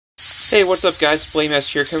Hey, what's up guys?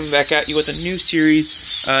 Blamemaster here, coming back at you with a new series,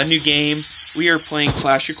 new game. We are playing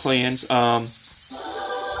Clash of Clans. I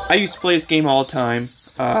used to play this game all the time,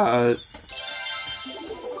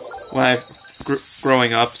 when I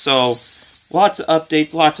growing up, so lots of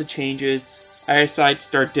updates, lots of changes. I decided to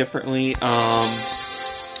start differently. The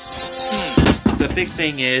big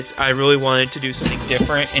thing is, I really wanted to do something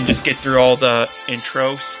different and just get through all the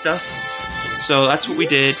intro stuff. So that's what we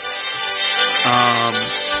did.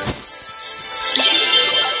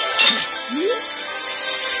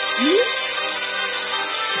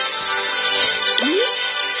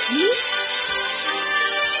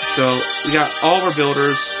 So we got all of our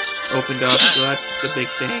builders opened up, so that's the big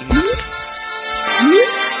thing.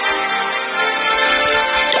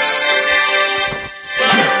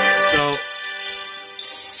 So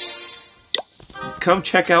come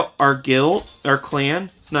check out our guild, our clan.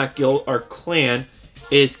 It's not guild, our clan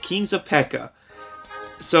is Kings of Pekka.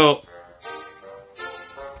 So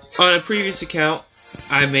on a previous account,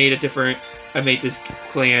 I made this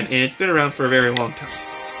clan, and it's been around for a very long time.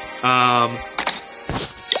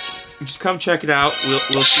 Just come check it out.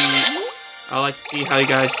 We'll see. I like to see how you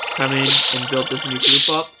guys come in and build this new group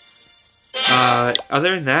up.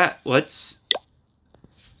 Other than that, we're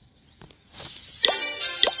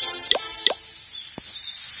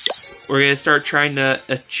gonna start trying to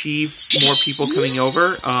achieve more people coming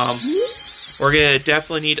over. We're gonna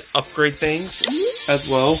definitely need to upgrade things as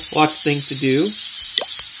well. Lots of things to do.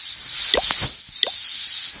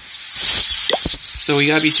 So we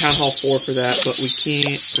gotta be Town Hall 4 for that, but we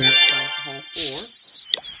can't. We're not Town Hall 4.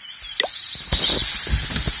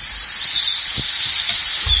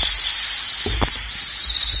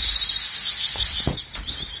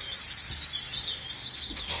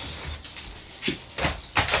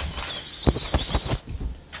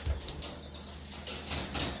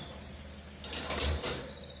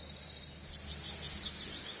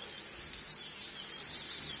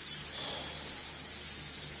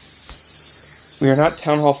 We are not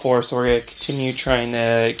Town Hall 4, so we're going to continue trying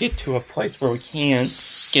to get to a place where we can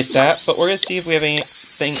get that. But we're going to see if we have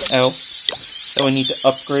anything else that we need to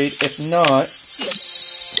upgrade. If not,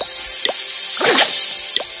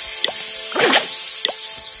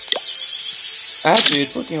 actually,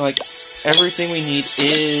 it's looking like everything we need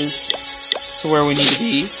is to where we need to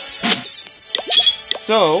be.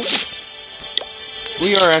 So,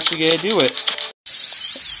 we are actually going to do it.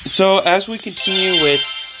 So, as we continue with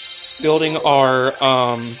building our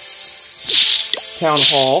town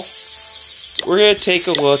hall, we're going to take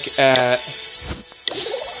a look at,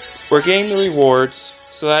 we're getting the rewards,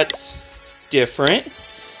 so that's different.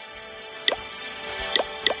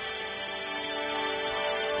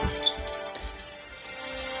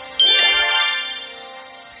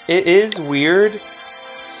 It is weird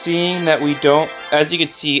seeing that we don't, as you can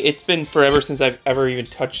see, it's been forever since I've ever even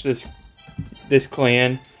touched this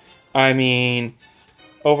clan. I mean,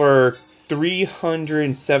 over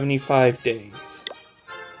 375 days.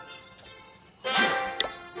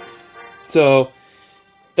 So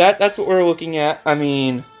that's what we're looking at. I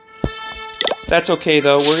mean, that's okay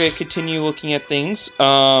though. We're gonna continue looking at things.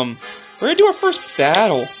 We're gonna do our first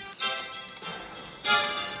battle.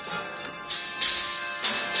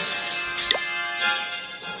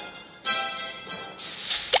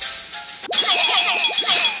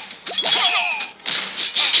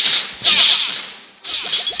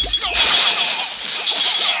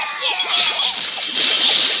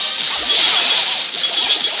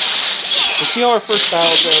 See how our first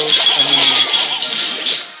battle goes. I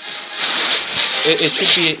mean, it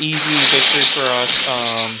should be an easy victory for us.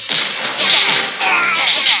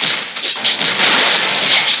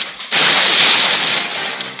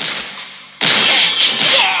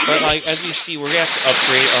 But like, as you see, we're gonna have to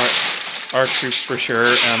upgrade our troops for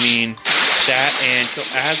sure. I mean, that, and so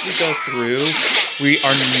as we go through, we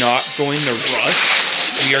are not going to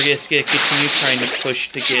rush. We are just gonna continue trying to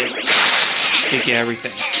push to get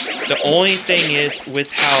everything. The only thing is,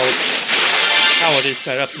 with how it is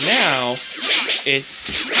set up now, is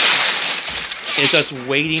us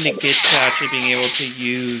waiting to get to actually being able to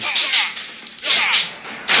use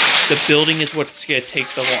the building is what's going to take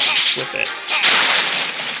the longest with it.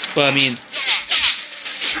 But I mean,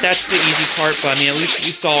 that's the easy part. But I mean, at least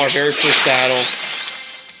we saw our very first battle.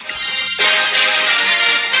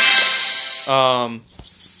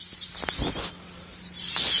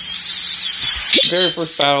 Very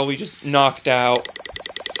first battle we just knocked out.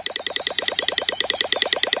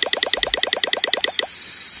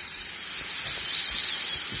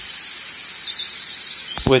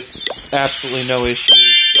 With absolutely no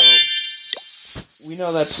issues, so we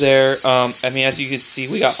know that's there. I mean, as you can see,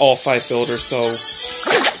 we got all 5 builders, so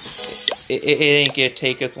it ain't gonna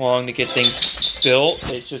take us long to get things built.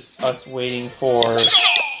 It's just us waiting for...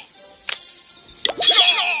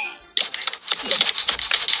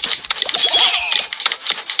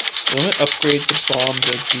 Let me upgrade the bombs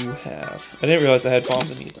I do have. I didn't realize I had bombs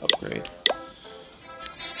I need to upgrade.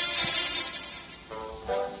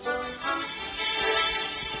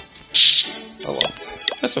 Oh well,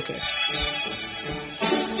 that's okay.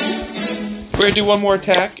 We're gonna do one more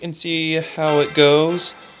attack and see how it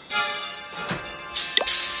goes.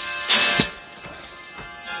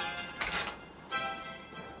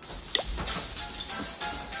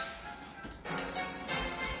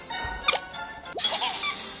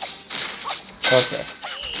 Okay,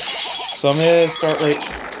 so I'm gonna start right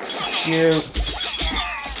here.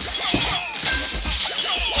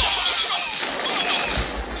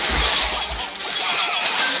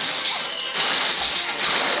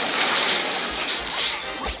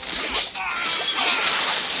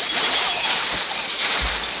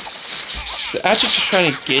 Actually, just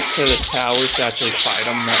trying to get to the towers to actually fight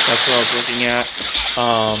them. That's what I was looking at.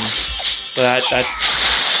 So that's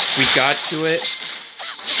we got to it.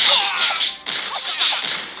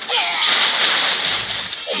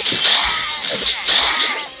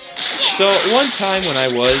 So one time when I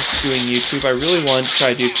was doing YouTube, I really wanted to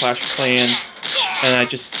try to do Clash of Clans, and I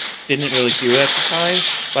just didn't really do it at the time.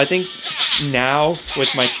 But I think now,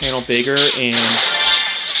 with my channel bigger and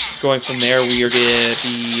going from there, we are going to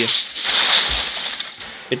be...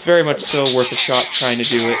 It's very much so worth a shot trying to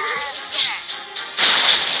do it.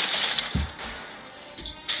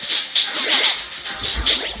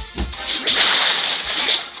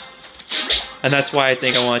 And that's why I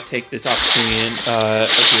think I want to take this opportunity and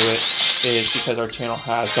do it, is because our channel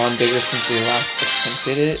has gone bigger since we last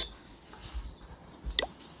attempted it.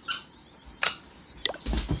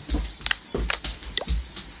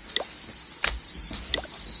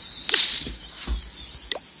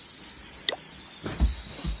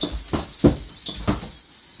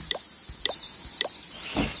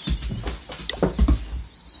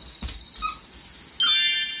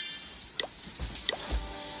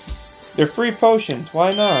 They're free potions,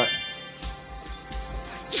 why not?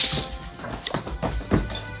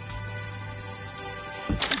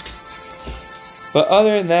 But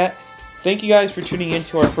other than that, thank you guys for tuning in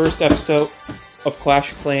to our first episode of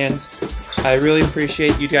Clash of Clans. I really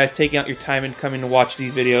appreciate you guys taking out your time and coming to watch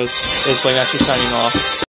these videos. It's Blaine actually signing off.